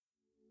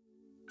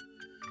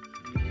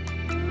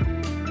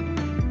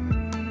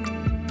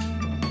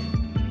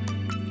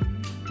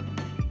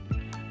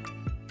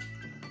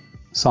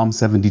Psalm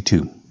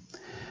 72.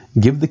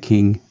 Give the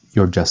king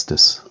your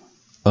justice.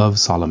 Of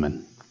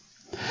Solomon.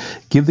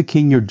 Give the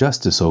king your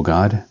justice, O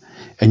God,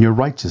 and your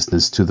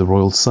righteousness to the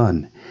royal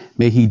son.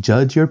 May he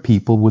judge your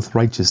people with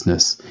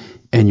righteousness,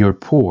 and your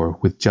poor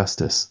with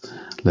justice.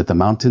 Let the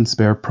mountains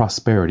bear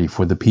prosperity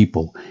for the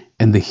people,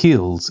 and the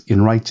hills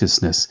in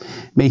righteousness.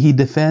 May he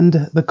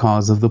defend the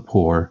cause of the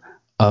poor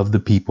of the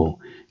people.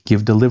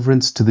 Give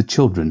deliverance to the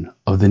children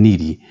of the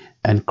needy,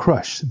 and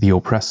crush the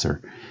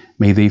oppressor.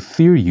 May they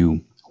fear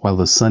you while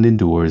the sun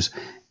endures,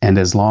 and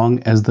as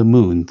long as the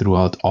moon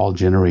throughout all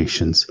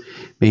generations.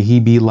 May he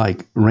be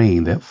like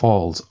rain that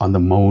falls on the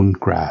mown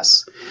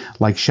grass,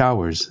 like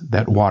showers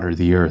that water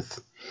the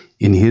earth.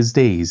 In his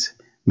days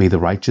may the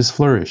righteous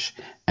flourish,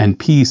 and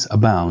peace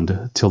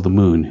abound till the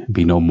moon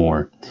be no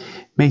more.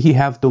 May he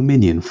have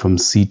dominion from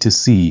sea to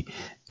sea,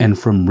 and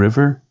from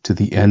river to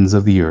the ends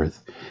of the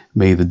earth.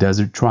 May the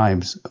desert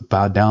tribes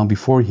bow down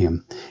before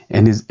him,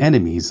 and his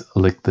enemies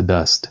lick the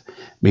dust.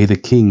 May the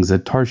kings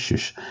at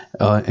Tarshish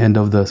and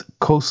of the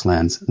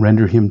coastlands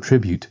render him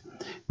tribute.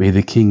 May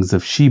the kings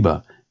of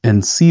Sheba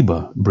and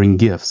Seba bring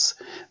gifts.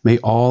 May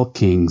all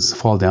kings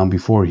fall down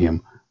before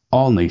him.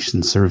 All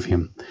nations serve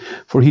him.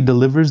 For he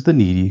delivers the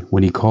needy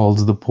when he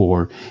calls the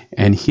poor,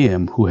 and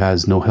him who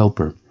has no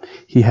helper.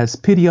 He has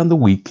pity on the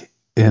weak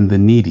and the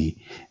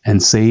needy,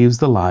 and saves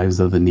the lives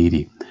of the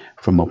needy.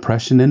 From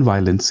oppression and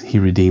violence he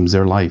redeems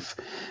their life,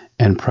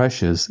 and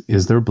precious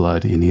is their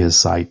blood in his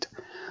sight.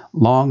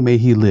 Long may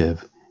he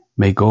live.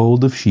 May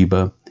gold of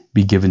Sheba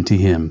be given to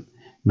him.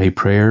 May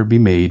prayer be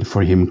made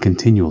for him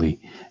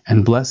continually,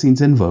 and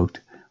blessings invoked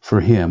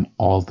for him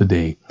all the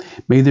day.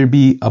 May there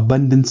be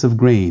abundance of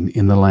grain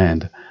in the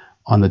land.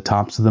 On the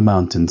tops of the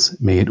mountains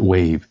may it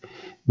wave.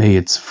 May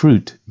its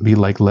fruit be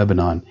like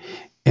Lebanon,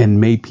 and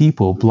may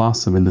people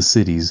blossom in the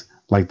cities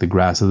like the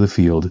grass of the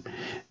field.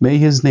 May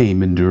his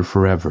name endure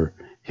forever,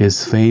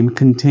 his fame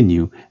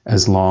continue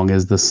as long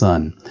as the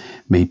sun.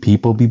 May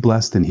people be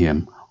blessed in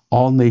him.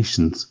 All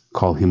nations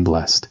call him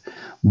blessed.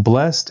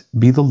 Blessed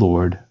be the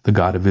Lord, the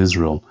God of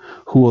Israel,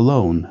 who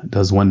alone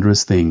does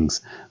wondrous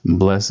things.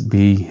 Blessed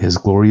be his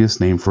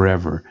glorious name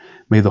forever.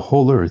 May the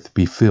whole earth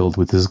be filled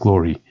with his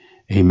glory.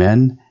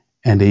 Amen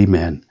and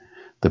amen.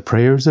 The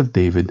prayers of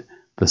David,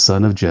 the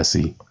son of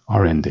Jesse,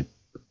 are ended.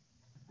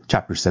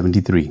 Chapter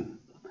 73.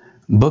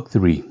 Book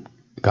 3.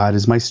 God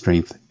is my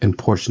strength and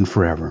portion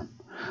forever.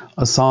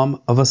 A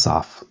Psalm of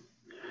Asaph.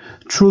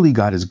 Truly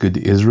God is good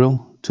to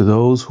Israel, to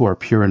those who are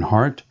pure in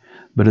heart.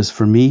 But as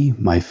for me,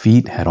 my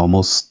feet had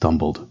almost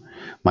stumbled.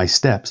 My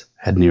steps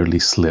had nearly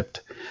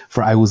slipped.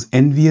 For I was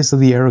envious of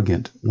the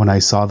arrogant when I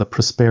saw the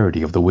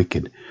prosperity of the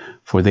wicked.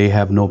 For they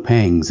have no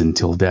pangs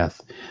until death.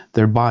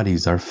 Their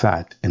bodies are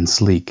fat and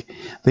sleek.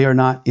 They are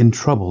not in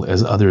trouble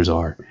as others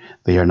are.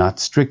 They are not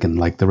stricken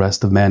like the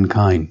rest of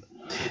mankind.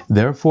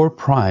 Therefore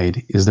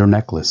pride is their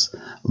necklace.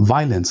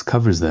 Violence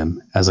covers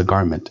them as a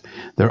garment.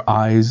 Their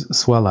eyes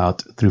swell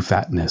out through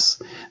fatness.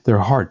 Their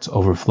hearts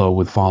overflow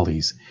with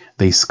follies.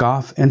 They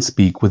scoff and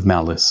speak with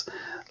malice.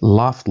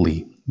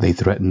 Loftily they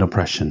threaten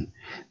oppression.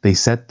 They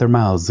set their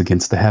mouths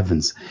against the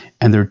heavens,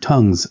 and their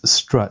tongues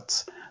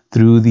struts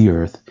through the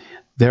earth.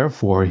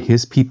 Therefore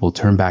his people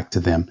turn back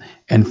to them,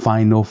 and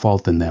find no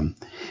fault in them.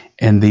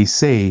 And they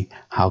say,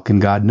 how can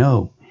God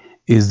know?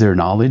 Is there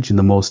knowledge in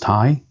the Most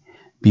High?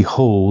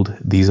 Behold,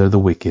 these are the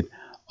wicked,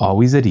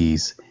 always at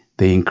ease.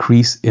 They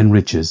increase in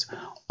riches.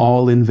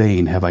 All in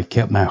vain have I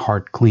kept my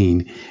heart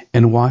clean,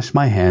 and washed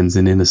my hands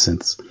in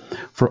innocence.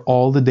 For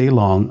all the day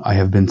long I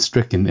have been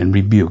stricken and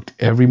rebuked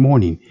every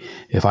morning.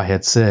 If I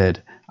had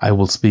said, I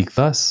will speak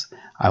thus,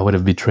 I would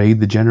have betrayed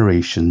the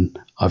generation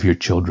of your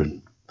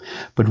children.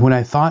 But when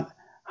I thought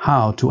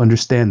how to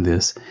understand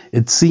this,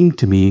 it seemed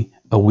to me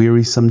a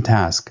wearisome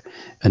task,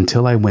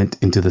 until I went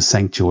into the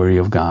sanctuary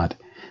of God.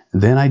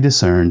 Then I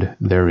discerned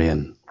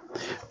therein.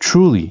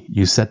 Truly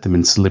you set them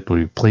in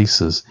slippery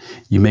places.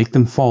 You make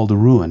them fall to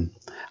ruin.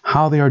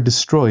 How they are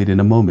destroyed in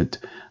a moment,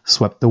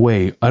 swept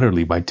away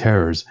utterly by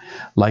terrors,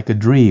 like a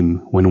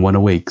dream when one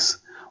awakes.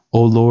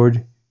 O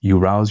Lord, you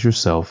rouse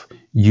yourself.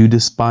 You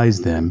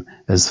despise them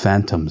as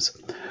phantoms.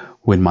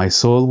 When my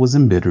soul was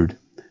embittered,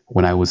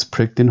 when I was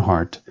pricked in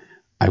heart,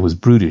 I was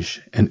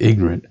brutish and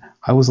ignorant.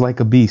 I was like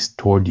a beast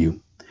toward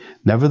you.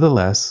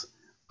 Nevertheless,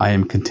 I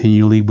am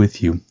continually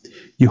with you.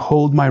 You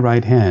hold my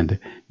right hand.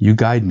 You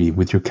guide me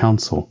with your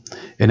counsel,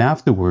 and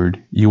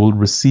afterward you will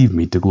receive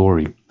me to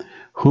glory.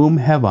 Whom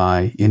have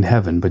I in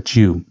heaven but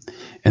you?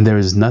 And there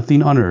is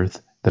nothing on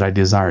earth that I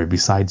desire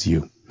besides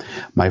you.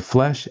 My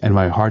flesh and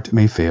my heart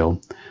may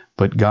fail,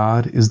 but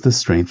God is the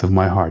strength of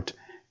my heart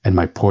and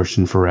my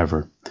portion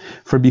forever.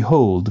 For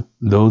behold,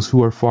 those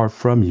who are far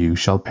from you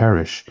shall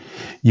perish.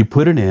 You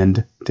put an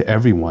end to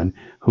everyone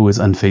who is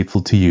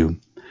unfaithful to you.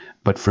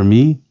 But for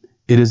me,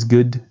 it is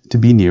good to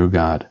be near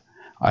God.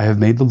 I have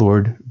made the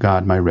Lord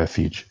God my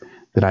refuge,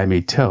 that I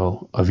may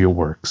tell of your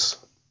works.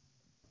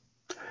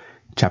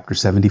 Chapter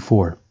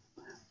 74.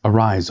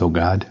 Arise, O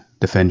God,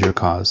 defend your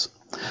cause.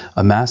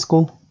 A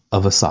Maskil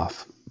of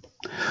Asaph.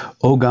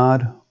 O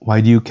God,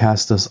 why do you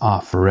cast us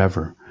off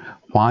forever?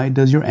 Why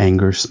does your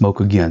anger smoke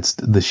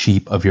against the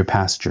sheep of your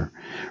pasture?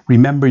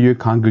 Remember your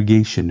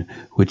congregation,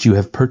 which you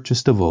have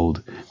purchased of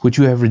old, which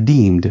you have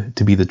redeemed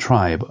to be the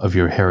tribe of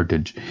your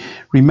heritage.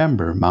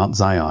 Remember Mount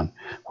Zion,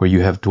 where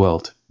you have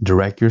dwelt.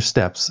 Direct your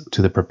steps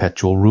to the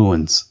perpetual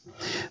ruins.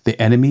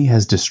 The enemy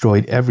has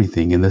destroyed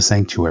everything in the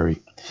sanctuary.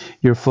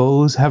 Your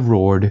foes have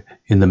roared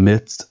in the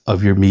midst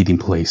of your meeting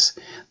place.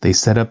 They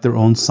set up their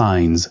own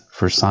signs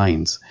for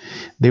signs.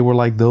 They were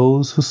like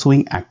those who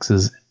swing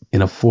axes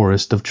in a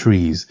forest of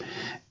trees,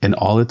 and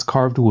all its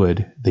carved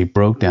wood they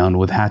broke down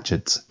with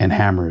hatchets and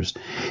hammers.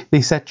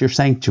 They set your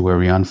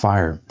sanctuary on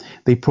fire.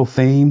 They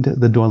profaned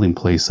the dwelling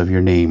place of your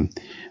name,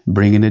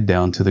 bringing it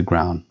down to the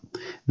ground.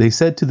 They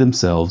said to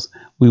themselves,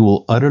 "We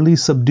will utterly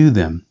subdue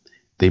them."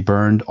 They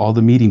burned all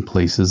the meeting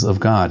places of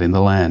God in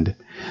the land.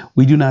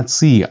 We do not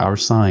see our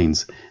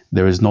signs.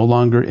 There is no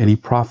longer any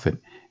prophet,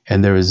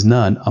 and there is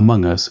none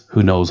among us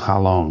who knows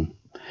how long.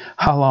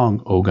 How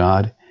long, O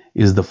God,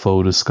 is the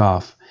foe to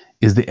scoff?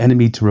 Is the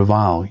enemy to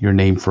revile your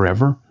name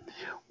forever?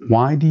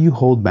 Why do you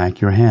hold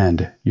back your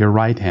hand, your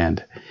right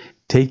hand?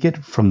 Take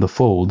it from the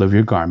fold of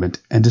your garment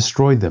and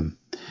destroy them.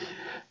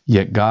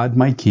 Yet God,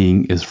 my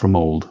King, is from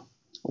old,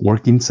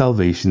 working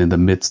salvation in the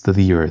midst of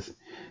the earth.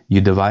 You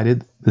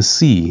divided the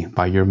sea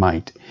by your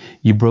might.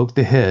 You broke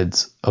the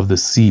heads of the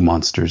sea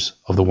monsters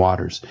of the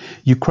waters.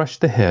 You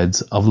crushed the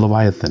heads of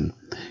Leviathan.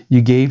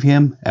 You gave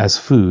him as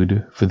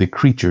food for the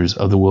creatures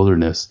of the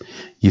wilderness.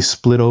 You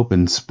split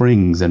open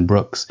springs and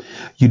brooks.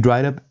 You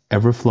dried up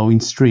ever-flowing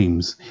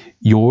streams.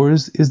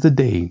 Yours is the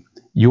day,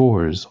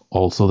 yours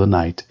also the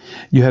night.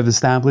 You have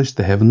established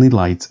the heavenly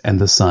lights and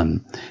the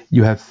sun.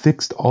 You have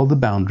fixed all the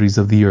boundaries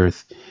of the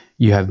earth.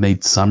 You have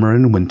made summer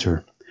and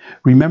winter.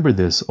 Remember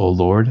this, O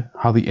Lord,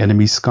 how the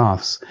enemy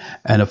scoffs,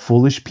 and a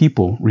foolish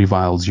people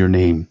reviles your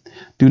name.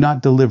 Do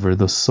not deliver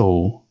the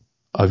soul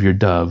of your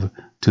dove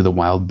to the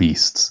wild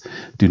beasts.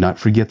 Do not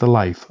forget the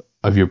life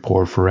of your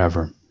poor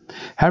forever.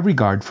 Have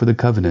regard for the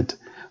covenant,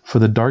 for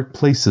the dark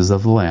places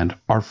of the land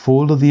are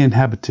full of the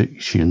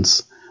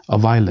inhabitations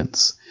of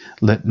violence.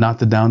 Let not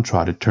the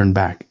downtrodden turn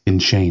back in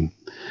shame.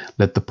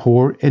 Let the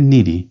poor and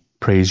needy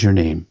praise your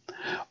name.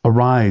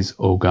 Arise,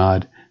 O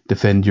God,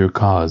 defend your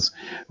cause.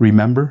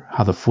 Remember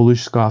how the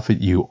foolish scoff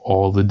at you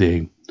all the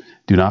day.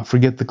 Do not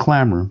forget the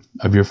clamor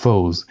of your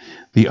foes,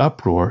 the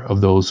uproar of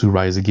those who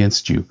rise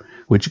against you,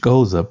 which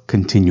goes up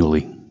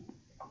continually.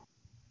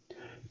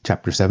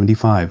 Chapter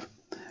 75.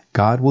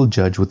 God will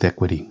judge with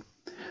equity.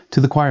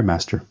 To the choir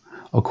master,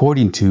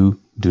 according to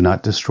Do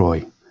Not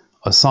Destroy,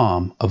 a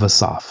psalm of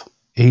Asaph,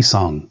 a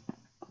song.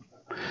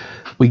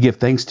 We give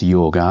thanks to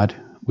you, O God.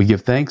 We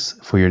give thanks,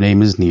 for your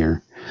name is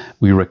near.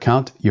 We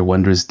recount your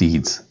wondrous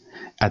deeds.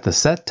 At the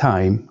set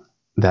time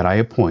that I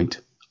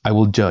appoint, I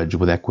will judge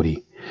with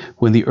equity.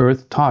 When the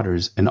earth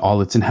totters and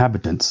all its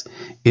inhabitants,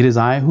 it is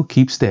I who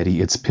keep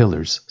steady its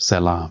pillars,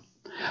 Selah.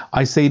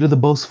 I say to the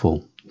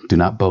boastful, do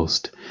not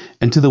boast,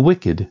 and to the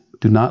wicked,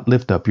 do not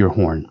lift up your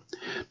horn.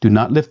 Do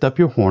not lift up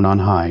your horn on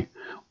high,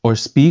 or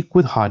speak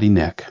with haughty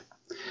neck.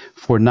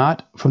 For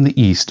not from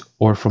the east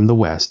or from the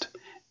west,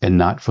 and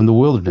not from the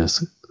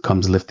wilderness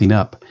comes lifting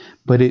up,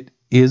 but it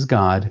is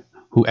God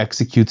who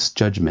executes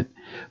judgment,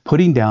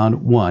 putting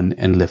down one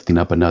and lifting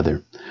up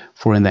another.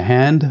 For in the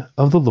hand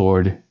of the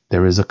Lord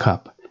there is a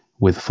cup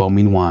with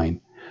foaming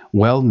wine,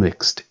 well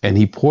mixed, and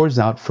he pours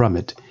out from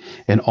it,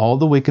 and all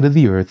the wicked of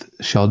the earth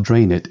shall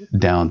drain it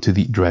down to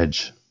the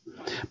dredge.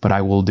 But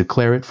I will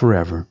declare it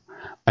forever.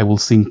 I will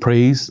sing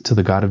praise to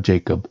the God of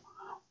Jacob.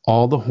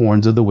 All the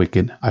horns of the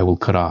wicked I will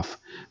cut off,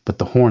 but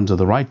the horns of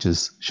the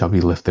righteous shall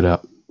be lifted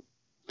up.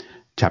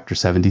 Chapter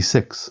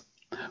 76.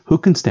 Who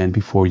can stand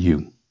before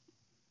you?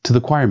 To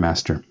the choir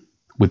master,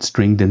 with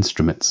stringed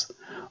instruments,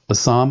 a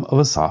psalm of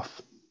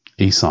Asaph,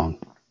 a song.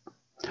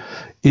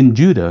 In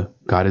Judah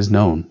God is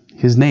known.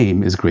 His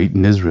name is great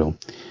in Israel.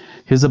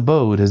 His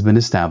abode has been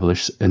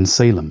established in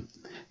Salem,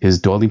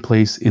 his dwelling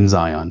place in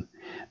Zion.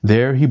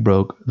 There he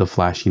broke the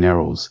flashing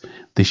arrows,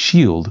 the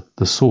shield,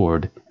 the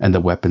sword, and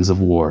the weapons of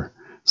war.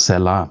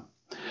 Selah.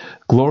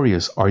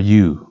 Glorious are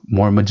you,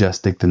 more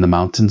majestic than the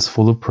mountains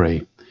full of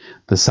prey.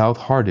 The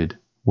south-hearted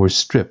were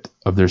stripped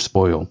of their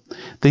spoil.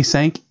 They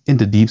sank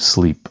into deep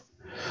sleep.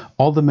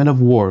 All the men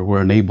of war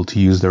were unable to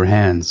use their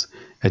hands.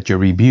 At your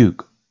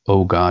rebuke,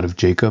 O God of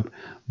Jacob,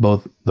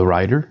 both the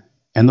rider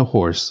and the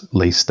horse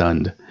lay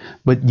stunned.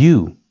 But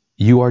you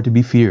are to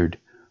be feared.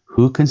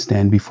 Who can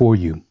stand before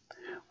you?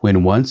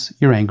 When once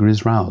your anger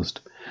is roused.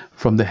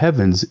 From the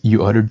heavens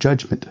you uttered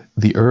judgment.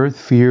 The earth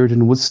feared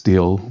and was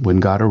still when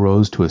God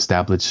arose to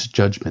establish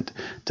judgment,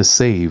 to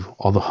save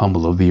all the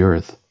humble of the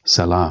earth.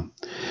 Selah.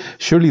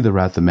 Surely the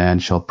wrath of man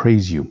shall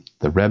praise you.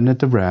 The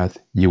remnant of wrath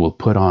you will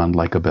put on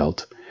like a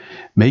belt.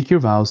 Make your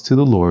vows to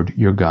the Lord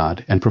your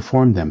God and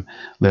perform them.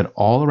 Let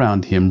all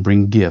around him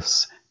bring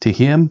gifts to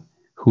him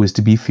who is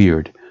to be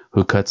feared,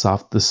 who cuts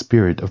off the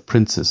spirit of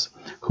princes,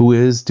 who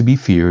is to be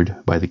feared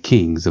by the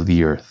kings of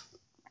the earth.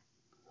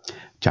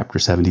 Chapter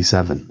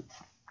 77.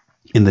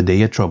 In the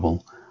day of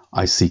trouble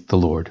I seek the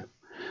Lord.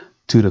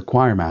 To the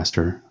choir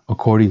master,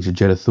 according to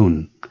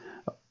Jeduthun,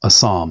 a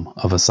psalm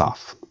of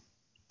Asaph.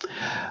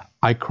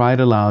 I cried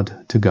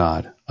aloud to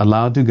God,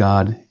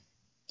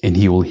 and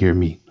he will hear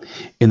me.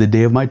 In the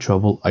day of my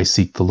trouble, I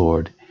seek the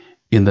Lord.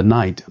 In the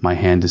night, my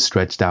hand is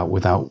stretched out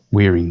without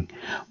wearying.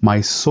 My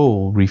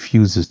soul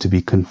refuses to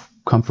be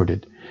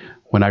comforted.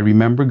 When I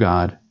remember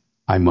God,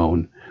 I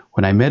moan.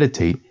 When I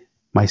meditate,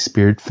 my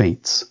spirit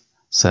faints.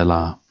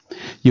 Selah.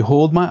 You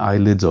hold my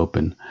eyelids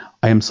open.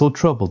 I am so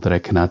troubled that I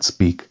cannot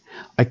speak.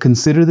 I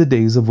consider the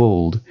days of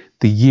old,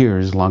 the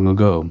years long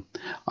ago.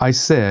 I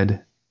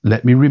said,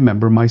 let me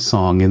remember my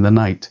song in the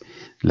night.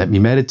 Let me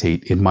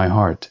meditate in my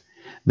heart.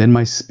 Then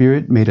my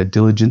spirit made a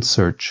diligent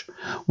search.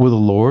 Will the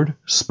Lord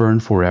spurn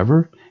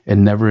forever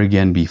and never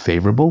again be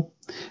favorable?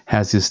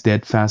 Has his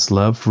steadfast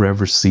love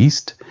forever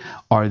ceased?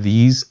 Are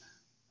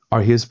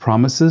his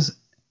promises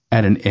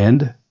at an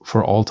end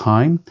for all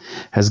time?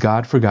 Has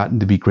God forgotten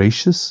to be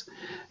gracious?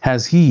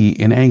 Has he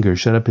in anger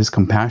shut up his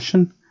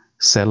compassion?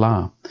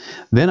 Selah.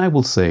 Then I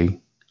will say,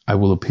 I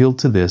will appeal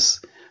to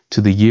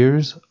the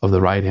years of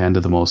the right hand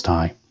of the Most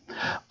High.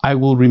 I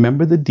will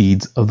remember the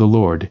deeds of the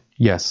Lord.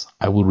 Yes,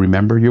 I will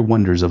remember your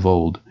wonders of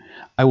old.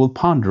 I will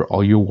ponder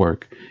all your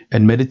work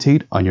and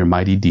meditate on your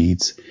mighty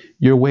deeds.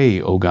 Your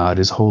way, O God,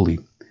 is holy.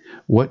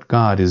 What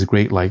God is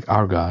great like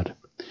our God?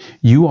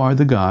 You are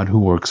the God who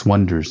works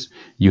wonders.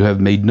 You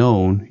have made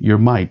known your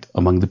might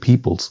among the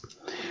peoples.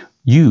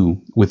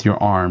 You, with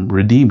your arm,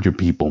 redeemed your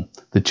people,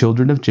 the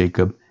children of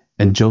Jacob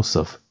and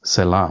Joseph.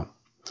 Selah.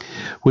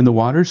 When the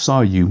waters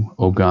saw you,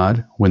 O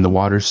God, when the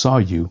waters saw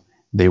you,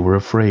 they were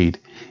afraid.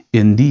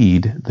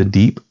 Indeed, the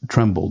deep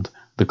trembled.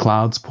 The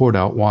clouds poured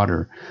out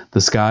water. The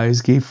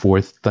skies gave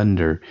forth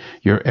thunder.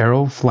 Your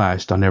arrow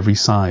flashed on every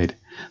side.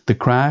 The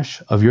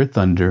crash of your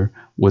thunder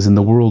was in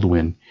the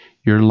whirlwind.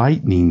 Your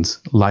lightnings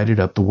lighted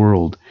up the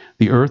world.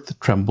 The earth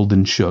trembled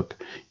and shook.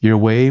 Your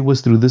way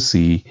was through the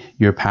sea,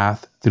 your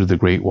path through the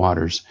great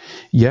waters.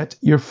 Yet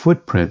your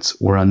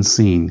footprints were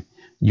unseen.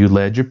 You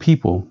led your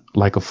people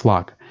like a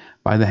flock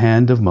by the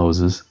hand of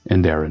Moses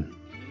and Aaron.